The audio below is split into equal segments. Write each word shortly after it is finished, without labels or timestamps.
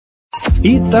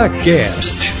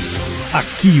Itacast.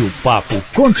 Aqui o papo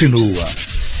continua.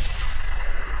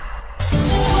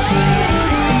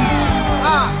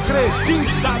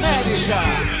 Acredita, América!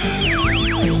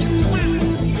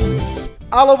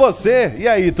 Alô você, e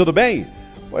aí, tudo bem?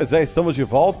 Pois é, estamos de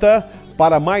volta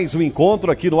para mais um encontro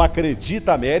aqui no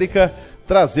Acredita América,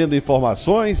 trazendo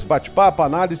informações, bate-papo,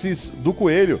 análises do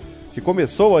Coelho, que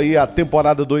começou aí a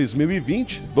temporada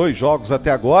 2020, 2 jogos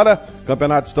até agora,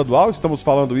 campeonato estadual, estamos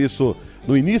falando isso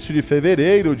no início de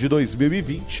fevereiro de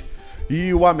 2020,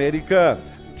 e o América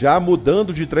já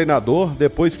mudando de treinador,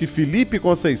 depois que Felipe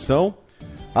Conceição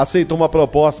aceitou uma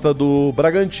proposta do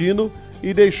Bragantino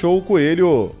e deixou o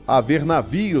Coelho a ver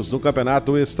navios no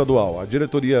campeonato estadual. A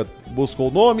diretoria buscou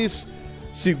nomes,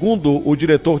 segundo o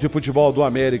diretor de futebol do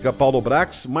América, Paulo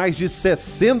Brax, mais de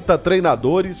 60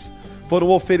 treinadores foram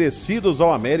oferecidos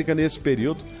ao América nesse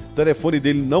período. O telefone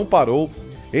dele não parou.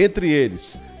 Entre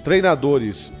eles,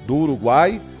 treinadores do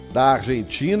Uruguai, da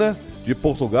Argentina, de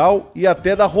Portugal e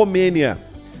até da Romênia.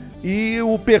 E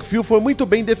o perfil foi muito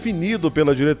bem definido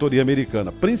pela diretoria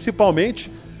americana, principalmente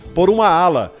por uma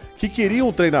ala que queria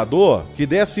um treinador que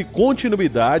desse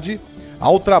continuidade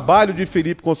ao trabalho de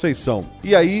Felipe Conceição.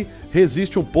 E aí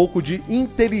resiste um pouco de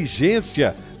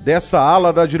inteligência dessa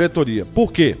ala da diretoria.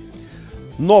 Por quê?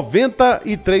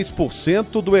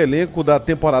 93% do elenco da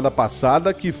temporada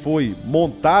passada, que foi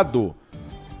montado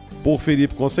por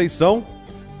Felipe Conceição,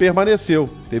 permaneceu,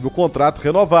 teve o contrato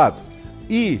renovado.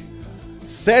 E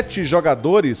 7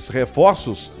 jogadores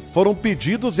reforços foram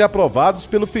pedidos e aprovados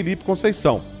pelo Felipe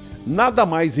Conceição. Nada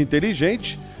mais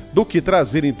inteligente do que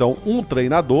trazer então um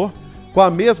treinador com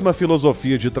a mesma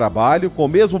filosofia de trabalho, com o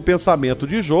mesmo pensamento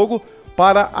de jogo,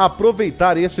 para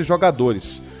aproveitar esses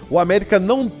jogadores. O América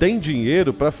não tem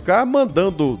dinheiro para ficar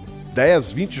mandando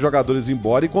 10, 20 jogadores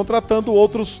embora e contratando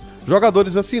outros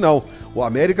jogadores assim, não. O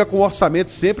América com o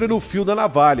orçamento sempre no fio da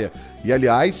navalha. E,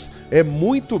 aliás, é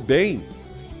muito bem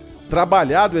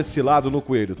trabalhado esse lado no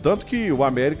Coelho. Tanto que o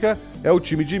América é o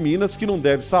time de Minas que não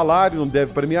deve salário, não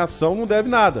deve premiação, não deve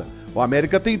nada. O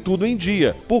América tem tudo em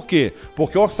dia. Por quê?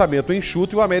 Porque o orçamento é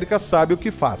enxuto e o América sabe o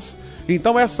que faz.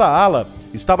 Então essa ala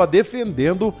estava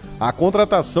defendendo a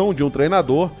contratação de um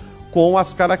treinador com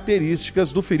as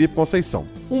características do Felipe Conceição.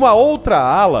 Uma outra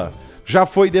ala já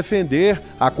foi defender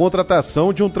a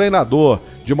contratação de um treinador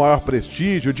de maior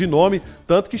prestígio, de nome,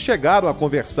 tanto que chegaram a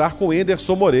conversar com o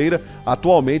Emerson Moreira,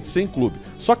 atualmente sem clube.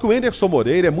 Só que o Emerson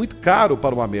Moreira é muito caro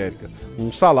para o América,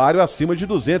 um salário acima de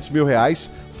R$200 mil,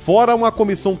 fora uma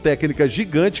comissão técnica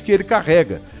gigante que ele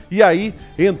carrega. E aí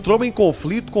entrou em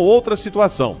conflito com outra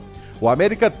situação. O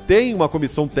América tem uma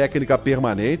comissão técnica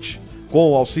permanente,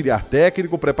 com auxiliar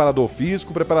técnico, preparador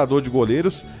físico, preparador de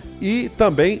goleiros e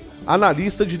também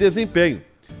analista de desempenho.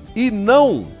 E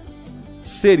não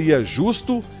seria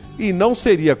justo e não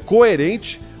seria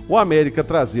coerente o América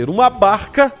trazer uma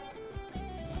barca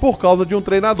por causa de um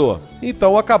treinador.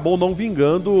 Então acabou não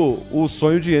vingando o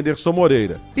sonho de Emerson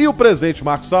Moreira. E o presidente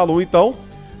Marcos Salum, então,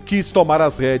 quis tomar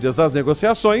as rédeas das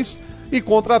negociações e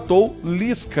contratou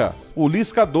Lisca, o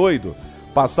Lisca Doido.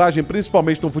 Passagem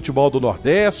principalmente no futebol do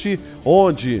Nordeste,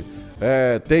 onde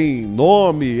tem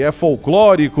nome, é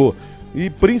folclórico e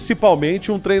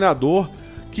principalmente um treinador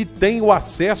que tem o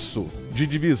acesso de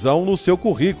divisão no seu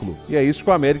currículo. E é isso que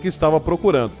o América estava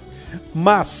procurando.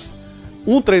 Mas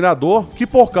um treinador que,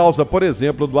 por causa, por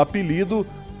exemplo, do apelido,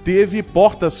 teve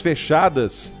portas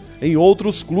fechadas em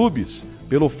outros clubes,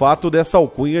 pelo fato dessa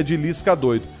alcunha de Lisca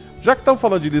Doido. Já que estamos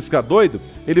falando de Lisca Doido,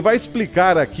 ele vai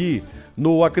explicar aqui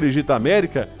no Acredita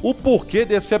América o porquê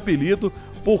desse apelido,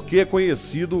 porque é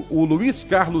conhecido o Luiz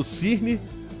Carlos Cirne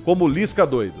como Lisca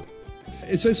Doido.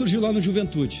 Isso aí surgiu lá no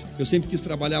Juventude. Eu sempre quis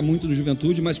trabalhar muito no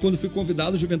Juventude, mas quando fui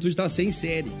convidado, o Juventude estava sem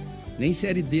série. Nem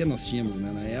série D nós tínhamos,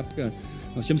 né? Na época,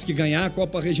 nós tínhamos que ganhar a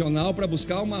Copa Regional para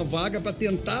buscar uma vaga para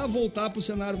tentar voltar para o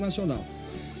cenário nacional.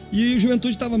 E o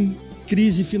Juventude estava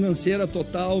crise financeira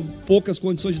total, poucas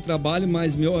condições de trabalho,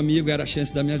 mas, meu amigo, era a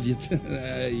chance da minha vida.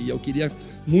 E eu queria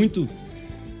muito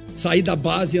sair da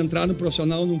base e entrar no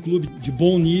profissional, num clube de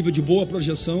bom nível, de boa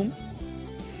projeção.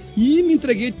 E me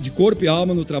entreguei de corpo e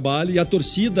alma no trabalho, e a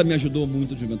torcida me ajudou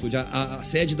muito, de Juventude, a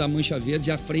sede da Mancha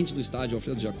Verde à frente do estádio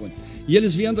Alfredo Jaconi. E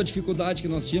eles vendo a dificuldade que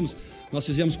nós tínhamos, nós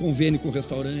fizemos convênio com o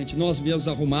restaurante, nós mesmos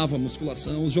arrumávamos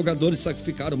musculação, os jogadores se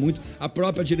sacrificaram muito, a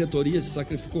própria diretoria se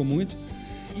sacrificou muito,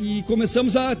 e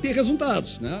começamos a ter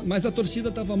resultados, né? Mas a torcida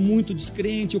estava muito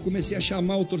descrente, eu comecei a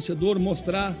chamar o torcedor,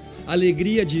 mostrar a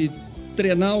alegria de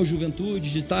treinar o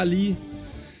Juventude, de estar ali.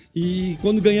 E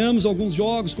quando ganhamos alguns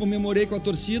jogos, comemorei com a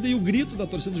torcida, e o grito da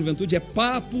torcida do Juventude é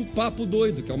papo, papo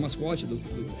doido, que é o mascote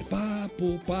é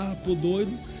papo, papo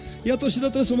doido. E a torcida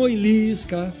transformou em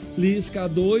Lisca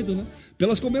Doido, né?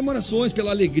 Pelas comemorações,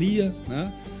 pela alegria,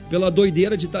 né? Pela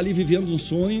doideira de estar ali vivendo um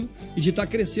sonho e de estar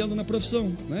crescendo na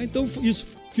profissão, né? Então isso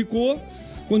ficou.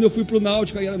 Quando eu fui para o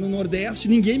Náutico, aí era no Nordeste,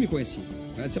 ninguém me conhecia.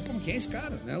 Né? Eu disse, pô, quem é esse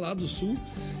cara? Né? Lá do Sul.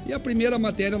 E a primeira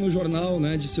matéria no jornal,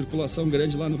 né, de circulação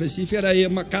grande lá no Recife era aí,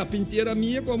 uma capa inteira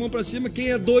minha com a mão para cima, quem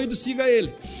é doido, siga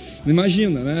ele.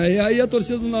 Imagina, né? E aí a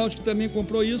torcida do Náutico também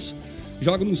comprou isso.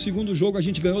 Joga no segundo jogo, a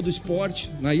gente ganhou do Sport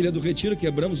na Ilha do Retiro,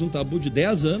 quebramos um tabu de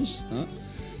 10 anos, né?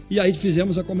 E aí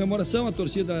fizemos a comemoração, a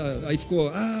torcida aí ficou,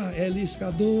 é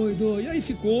Lisca Doido, e aí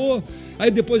ficou.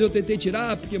 Aí depois eu tentei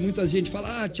tirar, porque muita gente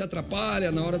fala, te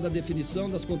atrapalha na hora da definição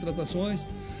das contratações.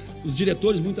 Os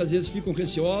diretores muitas vezes ficam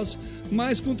receosos,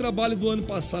 mas com o trabalho do ano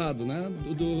passado, né,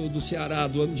 do Ceará,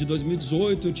 do ano de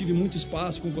 2018, eu tive muito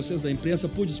espaço com vocês da imprensa,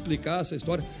 pude explicar essa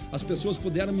história, as pessoas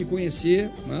puderam me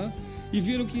conhecer, né, e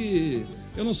viram que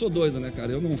eu não sou doido, né,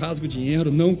 cara? Eu não rasgo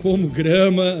dinheiro, não como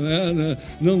grama, né,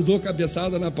 não dou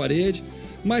cabeçada na parede,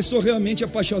 mas sou realmente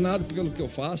apaixonado pelo que eu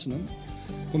faço, né?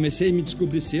 Comecei a me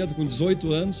descobrir cedo, com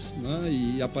 18 anos, né,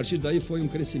 e a partir daí foi um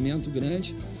crescimento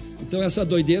grande. Então essa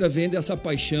doideira vem dessa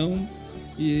paixão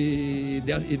e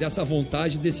dessa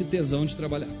vontade, desse tesão de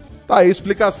trabalhar. Tá aí a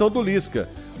explicação do Lisca.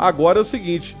 Agora é o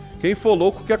seguinte, quem for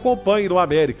louco que acompanhe no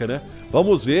América, né?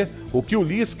 Vamos ver o que o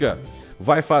Lisca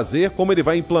vai fazer, como ele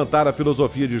vai implantar a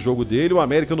filosofia de jogo dele. O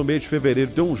América no mês de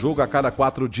fevereiro tem um jogo a cada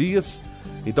 4 dias.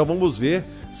 Então vamos ver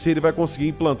se ele vai conseguir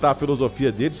implantar a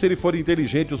filosofia dele, se ele for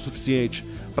inteligente o suficiente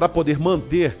para poder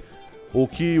manter o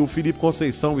que o Felipe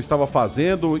Conceição estava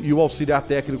fazendo e o auxiliar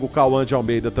técnico Cauã de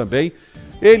Almeida também.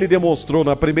 Ele demonstrou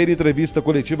na primeira entrevista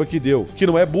coletiva que deu que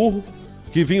não é burro,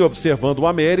 que vinha observando o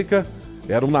América.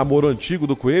 Era um namoro antigo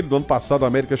do Coelho. No ano passado o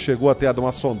América chegou até a dar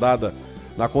uma sondada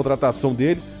na contratação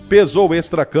dele. Pesou o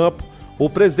extracampo. O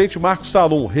presidente Marcos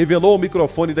Salum revelou ao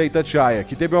microfone da Itatiaia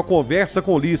que teve uma conversa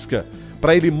com o Lisca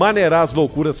para ele maneirar as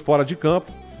loucuras fora de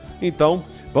campo. Então,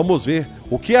 vamos ver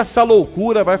o que essa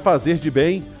loucura vai fazer de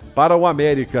bem para o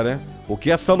América, né? O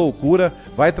que essa loucura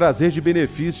vai trazer de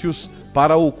benefícios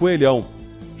para o Coelhão.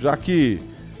 Já que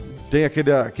tem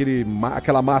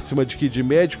aquela máxima de que de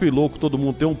médico e louco todo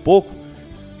mundo tem um pouco,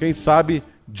 quem sabe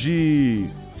de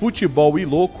futebol e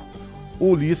louco,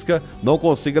 o Lisca não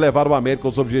consiga levar o América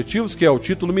aos objetivos, que é o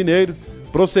título mineiro,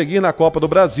 prosseguir na Copa do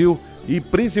Brasil e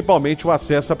principalmente o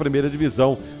acesso à primeira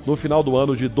divisão no final do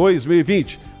ano de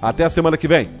 2020. Até a semana que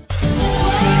vem.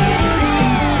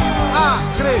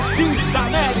 Acredita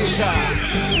América!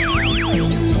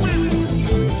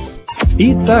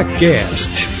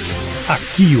 Itacast.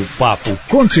 Aqui o papo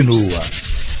continua.